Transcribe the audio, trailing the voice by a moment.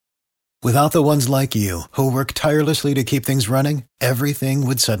Without the ones like you, who work tirelessly to keep things running, everything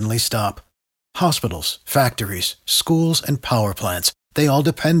would suddenly stop. Hospitals, factories, schools, and power plants, they all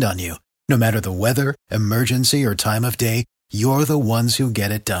depend on you. No matter the weather, emergency, or time of day, you're the ones who get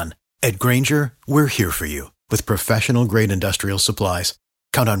it done. At Grainger, we're here for you with professional-grade industrial supplies.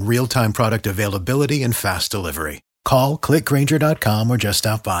 Count on real-time product availability and fast delivery. Call, clickgrainger.com, or just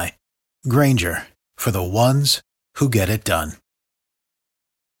stop by. Grainger, for the ones who get it done.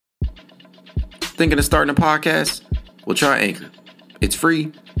 Thinking of starting a podcast? Well, try Anchor. It's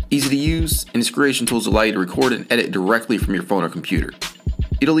free, easy to use, and its creation tools allow you to record and edit directly from your phone or computer.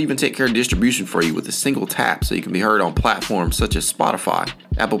 It'll even take care of distribution for you with a single tap so you can be heard on platforms such as Spotify,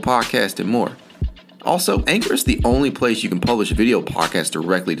 Apple Podcasts, and more. Also, Anchor is the only place you can publish video podcasts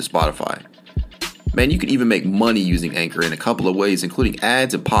directly to Spotify. Man, you can even make money using Anchor in a couple of ways, including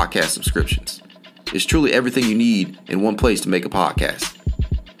ads and podcast subscriptions. It's truly everything you need in one place to make a podcast.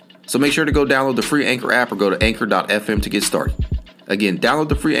 So make sure to go download the free Anchor app or go to anchor.fm to get started. Again, download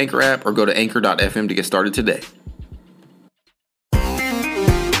the free Anchor app or go to anchor.fm to get started today.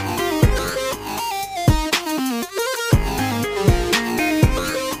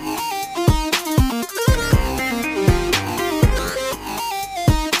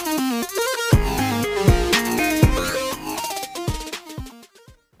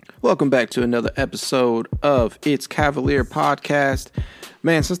 Welcome back to another episode of It's Cavalier Podcast.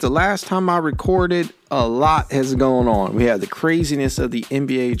 Man, since the last time I recorded, a lot has gone on. We had the craziness of the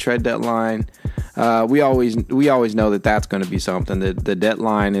NBA trade deadline. We always know that that's going to be something. The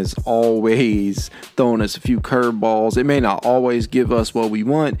deadline is always throwing us a few curveballs. It may not always give us what we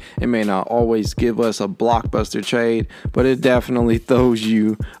want. It may not always give us a blockbuster trade, but it definitely throws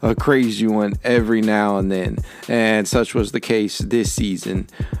you a crazy one every now and then. And such was the case this season.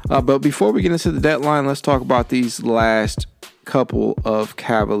 But before we get into the deadline, let's talk about these last couple of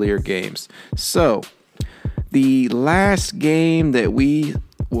Cavalier games. So, the last game that we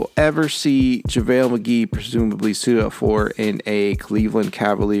will ever see JaVale McGee presumably suit up for in a Cleveland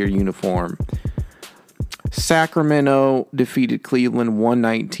Cavalier uniform. Sacramento defeated Cleveland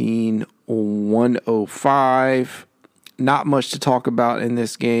 119-105. Not much to talk about in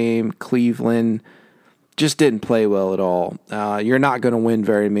this game. Cleveland just didn't play well at all. You're not going to win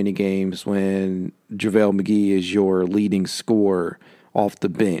very many games when JaVale McGee is your leading scorer off the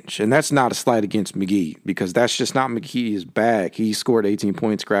bench. And that's not a slight against McGee, because that's just not McGee's bag. He scored 18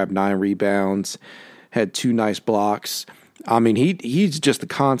 points, grabbed 9 rebounds, had 2 nice blocks. I mean, he's just a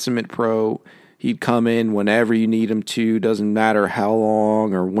consummate pro. He'd come in whenever you need him to. Doesn't matter how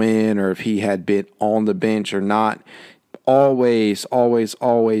long or when or if he had been on the bench or not. Always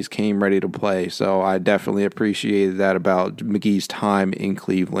came ready to play. So I definitely appreciated that about McGee's time in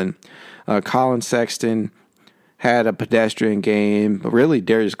Cleveland. Colin Sexton had a pedestrian game, but really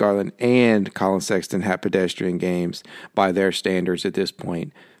Darius Garland and Colin Sexton had pedestrian games by their standards at this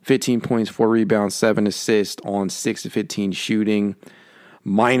point. 15 points, 4 rebounds, 7 assists on 6 of 15 shooting,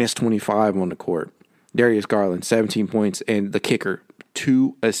 minus 25 on the court. Darius Garland, 17 points, and the kicker,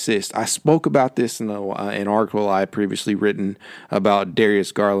 2 assists. I spoke about this in an article I had previously written about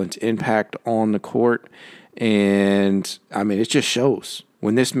Darius Garland's impact on the court, and I mean, it just shows.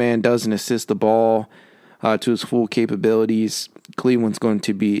 When this man doesn't assist the ball to his full capabilities, Cleveland's going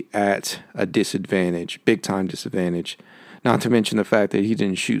to be at a disadvantage, big-time disadvantage. Not to mention the fact that he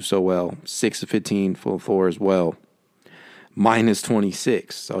didn't shoot so well, 6 of 15 full floor as well, minus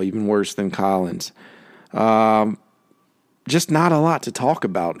 26, so even worse than Collins. Just not a lot to talk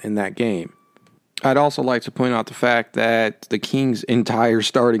about in that game. I'd also like to point out the fact that the Kings' entire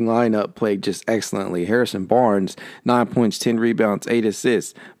starting lineup played just excellently. Harrison Barnes, 9 points, 10 rebounds, 8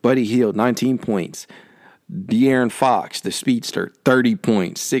 assists. Buddy Hield, 19 points. De'Aaron Fox, the speedster, 30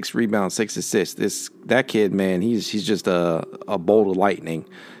 points, 6 rebounds, 6 assists. That kid, man, he's just a bolt of lightning.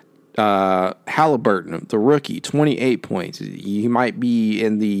 Halliburton, the rookie, 28 points. He might be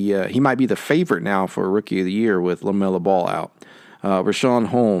the favorite now for Rookie of the Year with LaMelo Ball out. Richaun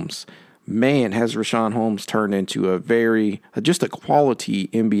Holmes. Man, has Richaun Holmes turned into just a quality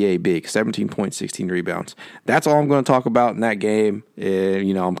NBA big, 17 points, 16 rebounds. That's all I'm going to talk about in that game.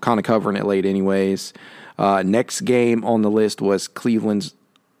 I'm kind of covering it late anyways. Next game on the list was Cleveland's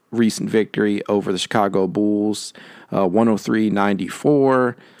recent victory over the Chicago Bulls,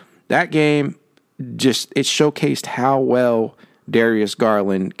 103-94. That game, it showcased how well Darius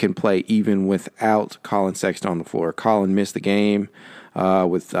Garland can play even without Colin Sexton on the floor. Colin missed the game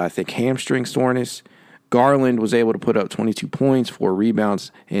with, I think, hamstring soreness. Garland was able to put up 22 points, 4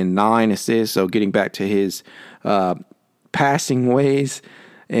 rebounds, and 9 assists, so getting back to his passing ways.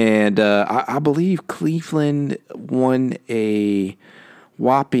 And I believe Cleveland won a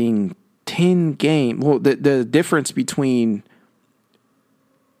whopping 10 game. Well, the difference between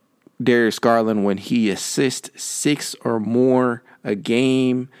Darius Garland when he assists 6 or more a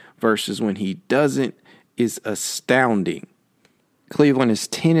game versus when he doesn't is astounding. Cleveland is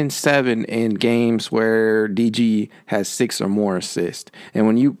 10-7 in games where DG has 6 or more assists. And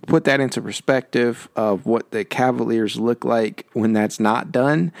when you put that into perspective of what the Cavaliers look like when that's not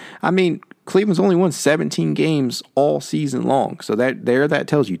done, I mean, Cleveland's only won 17 games all season long. So that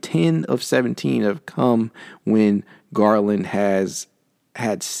tells you 10 of 17 have come when Garland has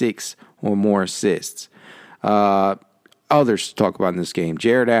had 6 or more assists. Others to talk about in this game.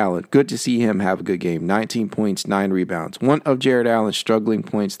 Jared Allen, good to see him have a good game. 19 points, 9 rebounds. One of Jared Allen's struggling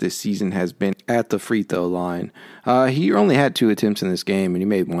points this season has been at the free throw line. He only had 2 attempts in this game, and he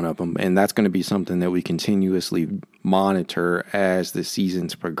made one of them. And that's going to be something that we continuously monitor as the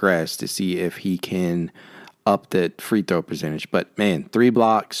seasons progress to see if he can up the free throw percentage. But, man, 3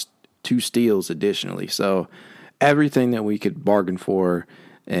 blocks, 2 steals additionally. So everything that we could bargain for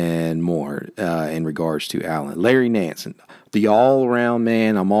and more in regards to Allen. Larry Nance, the all-around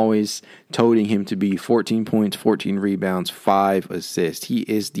man. I'm always toting him to be 14 points, 14 rebounds, 5 assists. He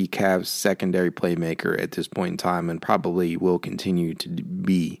is the Cavs' secondary playmaker at this point in time and probably will continue to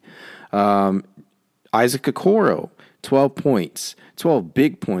be. Isaac Okoro, 12 points, 12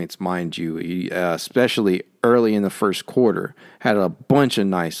 big points, mind you, especially early in the first quarter. Had a bunch of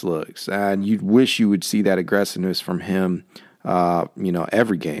nice looks, and you'd wish you would see that aggressiveness from him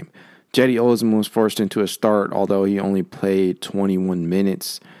every game. Cedi Osman was forced into a start, although he only played 21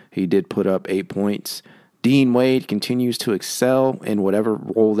 minutes. He did put up 8 points. Dean Wade continues to excel in whatever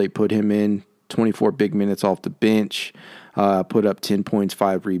role they put him in. 24 big minutes off the bench, put up 10 points,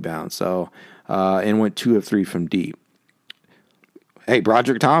 5 rebounds. So, and went 2 of 3 from deep. Hey,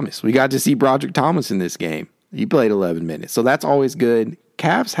 Broderick Thomas. We got to see Broderick Thomas in this game. He played 11 minutes, so that's always good.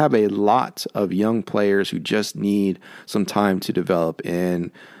 Cavs have a lot of young players who just need some time to develop,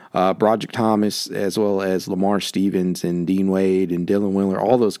 and Broderick Thomas, as well as Lamar Stevens and Dean Wade and Dylan Windler,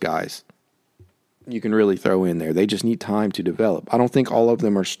 all those guys you can really throw in there. They just need time to develop. I don't think all of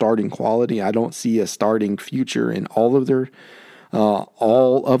them are starting quality. I don't see a starting future in all of their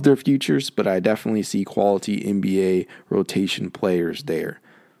futures, but I definitely see quality NBA rotation players there.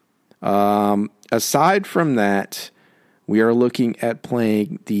 Aside from that, we are looking at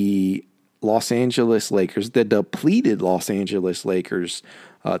playing the Los Angeles Lakers, the depleted Los Angeles Lakers,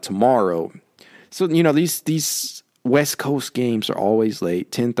 tomorrow. So, these West Coast games are always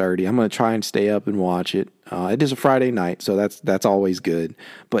late, 10:30. I'm going to try and stay up and watch it. It is a Friday night, so that's always good.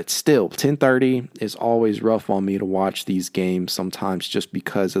 But still, 10:30 is always rough on me to watch these games sometimes just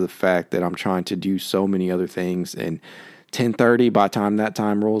because of the fact that I'm trying to do so many other things. And 10:30, by the time that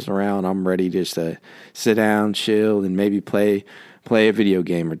time rolls around, I'm ready just to sit down, chill, and maybe play a video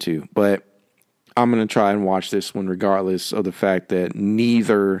game or two. But I'm going to try and watch this one regardless of the fact that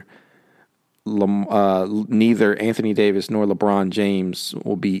neither Anthony Davis nor LeBron James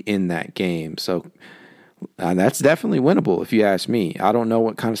will be in that game. So that's definitely winnable if you ask me. I don't know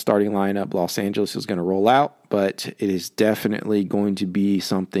what kind of starting lineup Los Angeles is going to roll out, but it is definitely going to be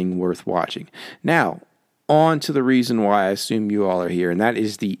something worth watching. Now, on to the reason why I assume you all are here, and that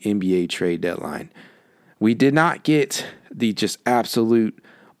is the NBA trade deadline. We did not get the just absolute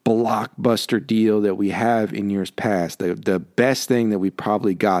blockbuster deal that we have in years past. The best thing that we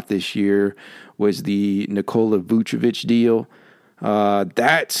probably got this year was the Nikola Vucevic deal.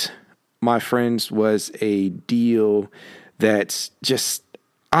 That, my friends, was a deal that's just,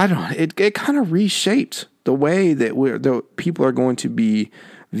 it kind of reshaped the way that the people are going to be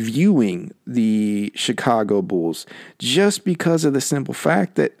viewing the Chicago Bulls, just because of the simple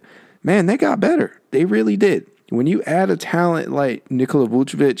fact that, man, they got better. They really did. When you add a talent like Nikola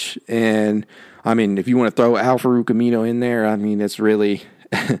Vucevic, and I mean, if you want to throw Al-Farouq Amino in there, I mean, it's really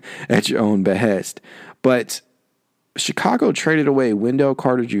at your own behest. But Chicago traded away Wendell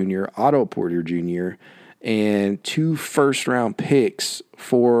Carter Jr., Otto Porter Jr., and 2 first-round picks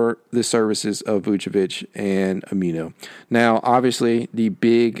for the services of Vucevic and Amino. Now, obviously, the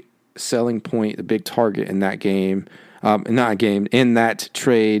big selling point, the big target in that game, in that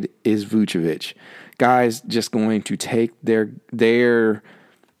trade is Vucevic. Guys just going to take their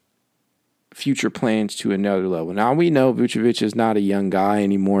future plans to another level. Now, we know Vucevic is not a young guy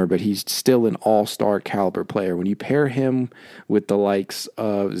anymore, but he's still an all-star caliber player. When you pair him with the likes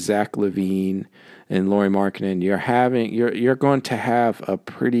of Zach LaVine and Lauri Markkanen, you're going to have a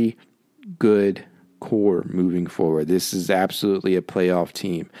pretty good core moving forward. This is absolutely a playoff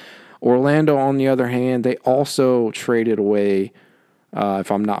team. Orlando, on the other hand, they also traded away,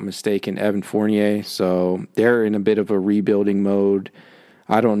 if I'm not mistaken, Evan Fournier. So they're in a bit of a rebuilding mode.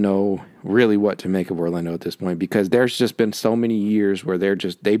 I don't know really what to make of Orlando at this point, because there's just been so many years where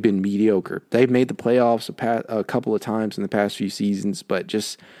they've been mediocre. They've made the playoffs a couple of times in the past few seasons, but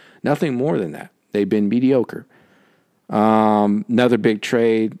just nothing more than that. They've been mediocre. Another big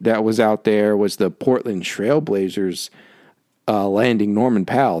trade that was out there was the Portland Trailblazers landing Norman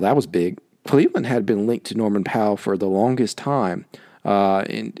Powell. That was big. Cleveland had been linked to Norman Powell for the longest time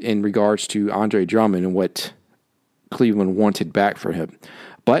in regards to Andre Drummond and what Cleveland wanted back for him.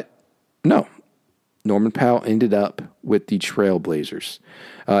 But no, Norman Powell ended up with the Trailblazers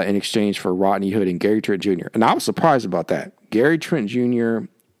in exchange for Rodney Hood and Gary Trent Jr. And I was surprised about that. Gary Trent Jr.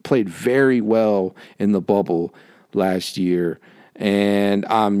 played very well in the bubble last year. And,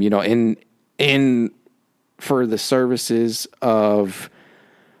 in for the services of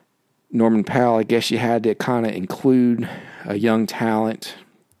Norman Powell, I guess you had to kind of include a young talent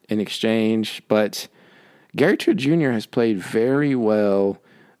in exchange. But Gary Trent Jr. has played very well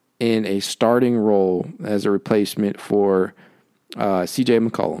in a starting role as a replacement for C.J.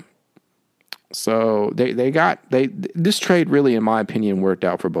 McCollum. So this trade really, in my opinion, worked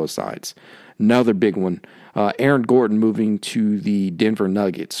out for both sides. Another big one, Aaron Gordon moving to the Denver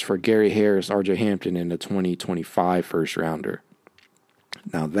Nuggets for Gary Harris, R.J. Hampton, and a 2025 first rounder.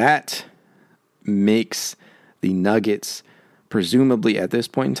 Now that makes the Nuggets, presumably at this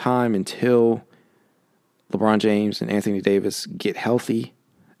point in time, until LeBron James and Anthony Davis get healthy,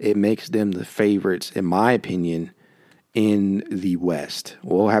 it makes them the favorites, in my opinion, in the West.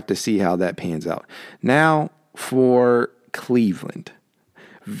 We'll have to see how that pans out. Now for Cleveland.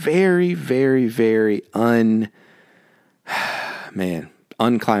 Very, very, very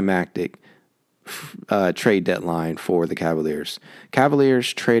unclimactic trade deadline for the Cavaliers.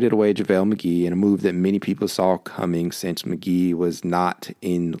 Cavaliers traded away JaVale McGee in a move that many people saw coming, since McGee was not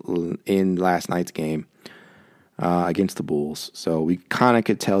in last night's game against the Bulls. So we kind of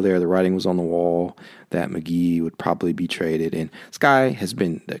could tell there the writing was on the wall that McGee would probably be traded. And this guy has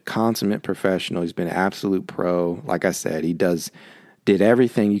been the consummate professional. He's been an absolute pro. Like I said, he did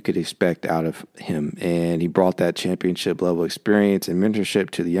everything you could expect out of him, and he brought that championship level experience and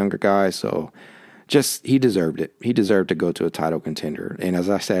mentorship to the younger guys. So he deserved it. He deserved to go to a title contender. And as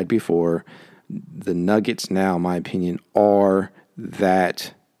I said before, the Nuggets now, in my opinion, are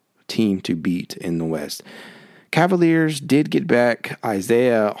that team to beat in the West. Cavaliers did get back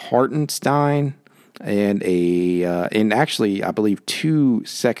Isaiah Hartenstein and actually, I believe, 2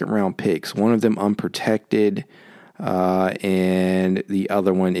 second-round picks. One of them unprotected, and the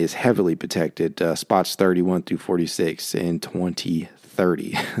other one is heavily protected, spots 31 through 46 in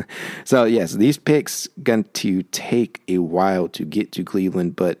 2030. So, yes, these picks going to take a while to get to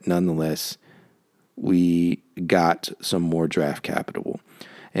Cleveland, but nonetheless, we got some more draft capital.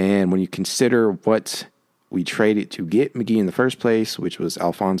 And when you consider what we traded to get McGee in the first place, which was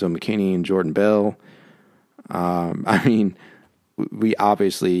Alfonso McKinney and Jordan Bell, we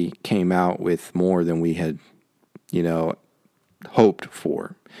obviously came out with more than we had hoped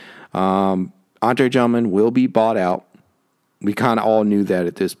for. Andre Drummond will be bought out. We kind of all knew that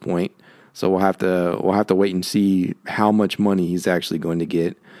at this point, so we'll have to wait and see how much money he's actually going to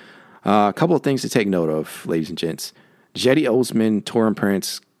get. A couple of things to take note of, ladies and gents. Cedi Osman, Taurean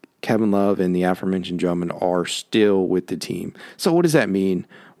Prince, Kevin Love, and the aforementioned Drummond are still with the team. So what does that mean?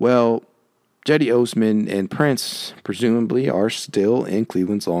 Well, Cedi Osman and Prince presumably are still in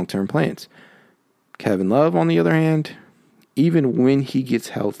Cleveland's long-term plans. Kevin Love, on the other hand, even when he gets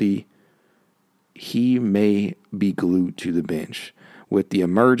healthy, he may be glued to the bench. With the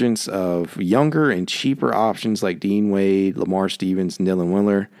emergence of younger and cheaper options like Dean Wade, Lamar Stevens, Dylan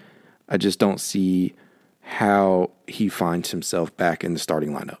Windler, I just don't see how he finds himself back in the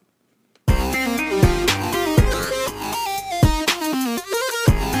starting lineup.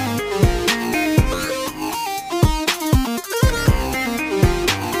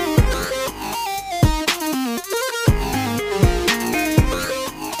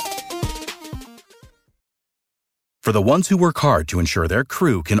 For the ones who work hard to ensure their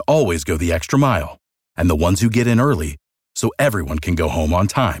crew can always go the extra mile, and the ones who get in early so everyone can go home on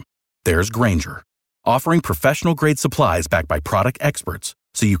time, there's Grainger, offering professional-grade supplies backed by product experts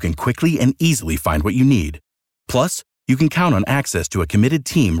so you can quickly and easily find what you need. Plus, you can count on access to a committed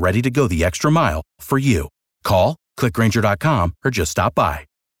team ready to go the extra mile for you. Call, click Grainger.com, or just stop by.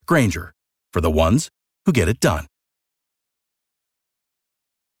 Grainger, for the ones who get it done.